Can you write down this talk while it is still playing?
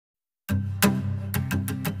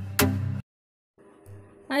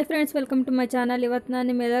Hi friends, welcome to my channel. ಇವತ್ತು ನಾನು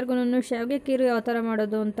ನಿಮ್ಮೆಲ್ಲರಿಗೂ ಶಾವಿಗೆ ಕೀರು ಯಾವ ಥರ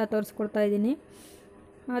ಮಾಡೋದು ಅಂತ ತೋರಿಸ್ಕೊಡ್ತಾ ಇದ್ದೀನಿ.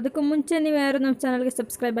 ಅದಕ್ಕೂ ಮುಂಚೆ ನೀವು ಯಾರು ನಮ್ಮ ಚಾನಲ್ಗೆ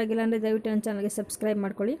ಸಬ್ಸ್ಕ್ರೈಬ್ ಆಗಿಲ್ಲ ಅಂದರೆ ದಯವಿಟ್ಟು ನನ್ನ ಚಾನಲ್ಗೆ ಸಬ್ಸ್ಕ್ರೈಬ್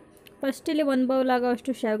ಮಾಡ್ಕೊಳ್ಳಿ. ಫಸ್ಟ್ ಇಲ್ಲಿ 1 ಬೌಲ್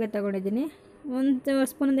ಆಗೋಷ್ಟು ಶಾವಿಗೆ ತೊಗೊಂಡಿದ್ದೀನಿ. 1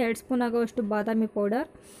 ಸ್ಪೂನಿಂದ 2 ಸ್ಪೂನ್ ಆಗೋಷ್ಟು ಬಾದಾಮಿ ಪೌಡರ್,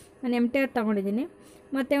 ನಾನು MTR ತೊಗೊಂಡಿದ್ದೀನಿ.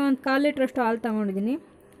 ಮತ್ತು 1/4 ಲೀಟ್ರಷ್ಟು ಹಾಲು ತೊಗೊಂಡಿದ್ದೀನಿ.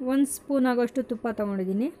 1 ಸ್ಪೂನ್ ಆಗೋಷ್ಟು ತುಪ್ಪ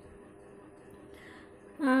ತೊಗೊಂಡಿದ್ದೀನಿ.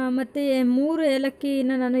 ಮತ್ತು 3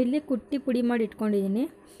 ಏಲಕ್ಕಿನ ನಾನು ಇಲ್ಲಿ ಕುಟ್ಟಿ ಪುಡಿ ಮಾಡಿ ಇಟ್ಕೊಂಡಿದ್ದೀನಿ.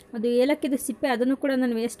 ಅದು ಏಲಕ್ಕಿದು ಸಿಪ್ಪೆ ಅದನ್ನು ಕೂಡ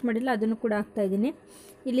ನಾನು ವೇಸ್ಟ್ ಮಾಡಿಲ್ಲ, ಅದನ್ನು ಕೂಡ ಹಾಕ್ತಾಯಿದ್ದೀನಿ.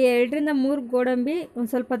 ಇಲ್ಲಿ 2 ರಿಂದ 3 ಗೋಡಂಬಿ, ಒಂದು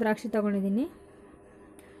ಸ್ವಲ್ಪ ದ್ರಾಕ್ಷಿ ತೊಗೊಂಡಿದ್ದೀನಿ.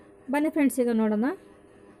 ಬನ್ನಿ ಫ್ರೆಂಡ್ಸ್, ಈಗ ನೋಡೋಣ.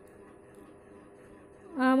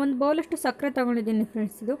 1 ಬೌಲಷ್ಟು ಸಕ್ಕರೆ ತೊಗೊಂಡಿದ್ದೀನಿ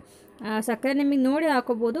ಫ್ರೆಂಡ್ಸ್. ಇದು ಸಕ್ಕರೆ ನಿಮಗೆ ನೋಡಿ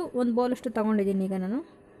ಹಾಕೋಬೋದು. 1 ಬೌಲಷ್ಟು ತೊಗೊಂಡಿದ್ದೀನಿ ಈಗ ನಾನು.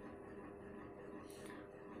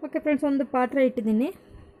 ಓಕೆ ಫ್ರೆಂಡ್ಸ್, ಒಂದು ಪಾತ್ರೆ ಇಟ್ಟಿದ್ದೀನಿ.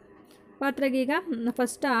 ಪಾತ್ರೆಗೆ ಈಗ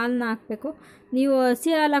ಫಸ್ಟ್ ಹಾಲನ್ನ ಹಾಕಬೇಕು. ನೀವು ಹಸಿ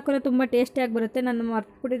ಹಾಲು ಹಾಕಿದ್ರೆ ತುಂಬ ಟೇಸ್ಟಿಯಾಗಿ ಬರುತ್ತೆ. ನಾನು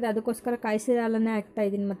ಮರ್ತ್ಬಿಟ್ಟಿದ್ದೆ, ಅದಕ್ಕೋಸ್ಕರ ಕಾಯಿಸಿದ ಹಾಲನ್ನೇ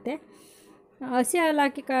ಹಾಕ್ತಾಯಿದ್ದೀನಿ. ಮತ್ತು ಹಸಿ ಹಾಲು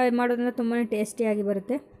ಹಾಕಿ ಮಾಡೋದ್ರಿಂದ ತುಂಬಾ ಟೇಸ್ಟಿಯಾಗಿ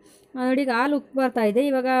ಬರುತ್ತೆ. ನೋಡಿ, ಈಗ ಹಾಲು ಉಪ್ಪು ಬರ್ತಾಯಿದೆ.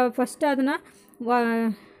 ಇವಾಗ ಫಸ್ಟ್ ಅದನ್ನು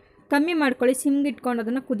ಕಮ್ಮಿ ಮಾಡ್ಕೊಳ್ಳಿ, ಸಿಮ್ಗೆ ಇಟ್ಕೊಂಡು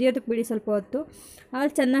ಅದನ್ನು ಕುದಿಯೋದಕ್ಕೆ ಬಿಡಿ ಸ್ವಲ್ಪ ಹೊತ್ತು.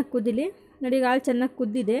 ಹಾಲು ಚೆನ್ನಾಗಿ ಕುದಿಲಿ. ನೋಡಿ, ಈಗ ಹಾಲು ಚೆನ್ನಾಗಿ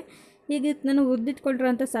ಕುದ್ದಿದೆ. ಈಗ ನಾನು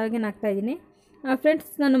ಹುರಿದಿಟ್ಕೊಂಡಿರೋಂಥ ಶಾವಿಗೆನ ಹಾಕ್ತಾಯಿದ್ದೀನಿ. ಫ್ರೆಂಡ್ಸ್,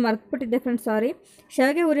 ನಾನು ಮರ್ತ್ಬಿಟ್ಟಿದ್ದೆ ಫ್ರೆಂಡ್ಸ್, ಸಾರಿ.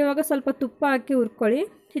 ಶಾವಿಗೆ ಹುರಿಯುವಾಗ ಸ್ವಲ್ಪ ತುಪ್ಪ ಹಾಕಿ ಹುರ್ಕೊಳ್ಳಿ.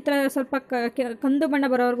 ಈ ಥರ ಸ್ವಲ್ಪ ಕಂದು ಬಣ್ಣ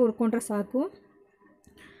ಬರೋವರೆಗೂ ಹುರ್ಕೊಂಡ್ರೆ ಸಾಕು.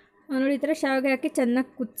 ನೋಡಿ, ಈ ಥರ ಶಾವಿಗೆ ಹಾಕಿ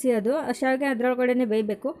ಚೆನ್ನಾಗಿ ಕುದಿಸಿ, ಅದು ಆ ಶಾವಿಗೆ ಅದರೊಳಗಡೆ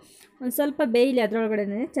ಬೇಯಬೇಕು. ಒಂದು ಸ್ವಲ್ಪ ಬೇಯಲಿ, ಅದರೊಳಗಡೆ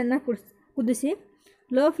ಚೆನ್ನಾಗಿ ಕುದಿಸಿ.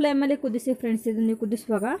 ಲೋ ಫ್ಲೇಮಲ್ಲಿ ಕುದಿಸಿ ಫ್ರೆಂಡ್ಸ್, ಇದು ನೀವು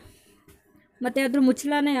ಕುದಿಸುವಾಗ. ಮತ್ತು ಅದ್ರ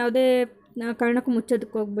ಮುಚ್ಚಳನ ಯಾವುದೇ ಕಾರಣಕ್ಕೂ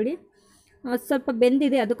ಮುಚ್ಚೋದಕ್ಕೆ ಹೋಗ್ಬಿಡಿ. ಸ್ವಲ್ಪ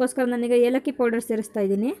ಬೆಂದಿದೆ, ಅದಕ್ಕೋಸ್ಕರ ನಾನೀಗ ಏಲಕ್ಕಿ ಪೌಡರ್ ಸೇರಿಸ್ತಾ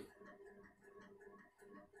ಇದ್ದೀನಿ.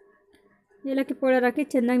 ಏಲಕ್ಕಿ ಪೌಡರ್ ಹಾಕಿ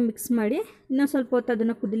ಚೆನ್ನಾಗಿ ಮಿಕ್ಸ್ ಮಾಡಿ ಇನ್ನೊಂದು ಸ್ವಲ್ಪ ಹೊತ್ತು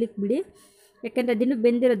ಅದನ್ನು ಕುದಿಲಿಕ್ಕೆ ಬಿಡಿ. ಯಾಕೆಂದರೆ ಅದಿನ್ನೂ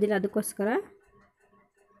ಬೆಂದಿರೋದಿಲ್ಲ, ಅದಕ್ಕೋಸ್ಕರ.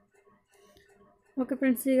 ಓಕೆ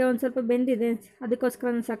ಫ್ರೆಂಡ್ಸ್, ಈಗ ಒಂದು ಸ್ವಲ್ಪ ಬೆಂದಿದೆ, ಅದಕ್ಕೋಸ್ಕರ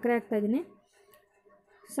ನಾನು ಸಕ್ಕರೆ ಹಾಕ್ತಾಯಿದ್ದೀನಿ.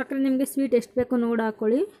 ಸಕ್ಕರೆ ನಿಮಗೆ ಸ್ವೀಟ್ ಎಷ್ಟು ಬೇಕೋ ನೋಡಿ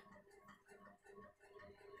ಹಾಕ್ಕೊಳ್ಳಿ.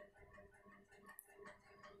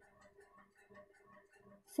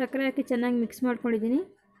 ಸಕ್ಕರೆ ಹಾಕಿ ಚೆನ್ನಾಗಿ ಮಿಕ್ಸ್ ಮಾಡ್ಕೊಂಡಿದ್ದೀನಿ.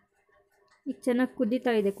 ಈಗ ಚೆನ್ನಾಗಿ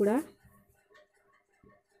ಕುದೀತಾ ಇದೆ ಕೂಡ.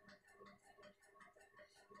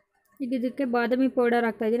 ಈಗ ಇದಕ್ಕೆ ಬಾದಾಮಿ ಪೌಡರ್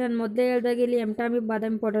ಹಾಕ್ತಾಯಿದ್ದೀನಿ. ನಾನು ಮೊದಲೇ ಹೇಳಿದಾಗ ಇಲ್ಲಿ MTR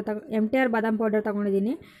ಬಾದಾಮಿ ಪೌಡರ್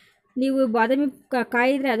ತೊಗೊಂಡಿದ್ದೀನಿ. ನೀವು ಬಾದಾಮಿ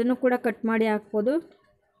ಕಾಯಿದ್ರೆ ಅದನ್ನು ಕೂಡ ಕಟ್ ಮಾಡಿ ಹಾಕ್ಬೋದು.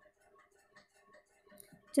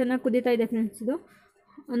 ಚೆನ್ನಾಗಿ ಕುದೀತಾ ಇದೆ ಫ್ರೆಂಡ್ಸ್. ಇದು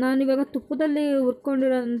ನಾನಿವಾಗ ತುಪ್ಪದಲ್ಲಿ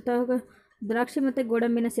ಹುರ್ಕೊಂಡಿರೋಂಥ ದ್ರಾಕ್ಷಿ ಮತ್ತು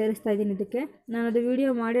ಗೋಡಂಬಿನ ಸೇರಿಸ್ತಾ ಇದ್ದೀನಿ ಇದಕ್ಕೆ. ನಾನು ಅದು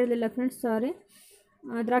ವೀಡಿಯೋ ಮಾಡಿರಲಿಲ್ಲ ಫ್ರೆಂಡ್ಸ್, ಸಾರಿ.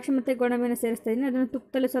 ದ್ರಾಕ್ಷಿ ಮತ್ತು ಗೋಡಂಬಿನ ಸೇರಿಸ್ತಾ ಇದ್ದೀನಿ. ಅದನ್ನು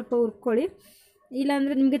ತುಪ್ಪದಲ್ಲಿ ಸ್ವಲ್ಪ ಹುರ್ಕೊಳ್ಳಿ.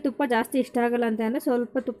 ಇಲ್ಲಾಂದರೆ ನಿಮಗೆ ತುಪ್ಪ ಜಾಸ್ತಿ ಇಷ್ಟ ಆಗೋಲ್ಲ ಅಂತ ಅಂದರೆ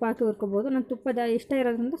ಸ್ವಲ್ಪ ತುಪ್ಪ ಹಾಕಿ ಹುರ್ಕೋಬೋದು. ನಾನು ತುಪ್ಪ ಇಷ್ಟ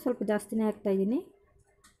ಇರೋದ್ರಿಂದ ಸ್ವಲ್ಪ ಜಾಸ್ತಿನೇ ಹಾಕ್ತಾಯಿದ್ದೀನಿ.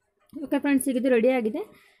 ಓಕೆ ಫ್ರೆಂಡ್ಸ್, ಈಗ ಇದು ರೆಡಿಯಾಗಿದೆ.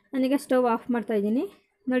 ನಾನೀಗ ಸ್ಟವ್ ಆಫ್ ಮಾಡ್ತಾಯಿದ್ದೀನಿ.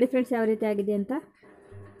 ನೋಡಿ ಫ್ರೆಂಡ್ಸ್, ಯಾವ ರೀತಿ ಆಗಿದೆ ಅಂತ.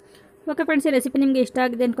 ಓಕೆ ಫ್ರೆಂಡ್ಸ್, ಈ ರೆಸಿಪಿ ನಿಮಗೆ ಇಷ್ಟ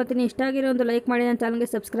ಆಗಿದೆ ಅನ್ಕೋತೀನಿ. ಇಷ್ಟ ಆಗಿರೋ ಒಂದು ಲೈಕ್ ಮಾಡಿ, ನನ್ನ ಚಾನಲ್ಗೆ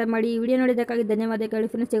ಸಬ್ಸ್ಕ್ರೈಬ್ ಮಾಡಿ. ಈ ವಿಡಿಯೋ ನೋಡಿದ್ದಕ್ಕಾಗಿ ಧನ್ಯವಾದಗಳು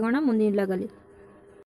ಫ್ರೆಂಡ್ಸ್. ಸಿಗೋಣ ಮುಂದಿನ ವ್ಲಾಗಲ್ಲಿ.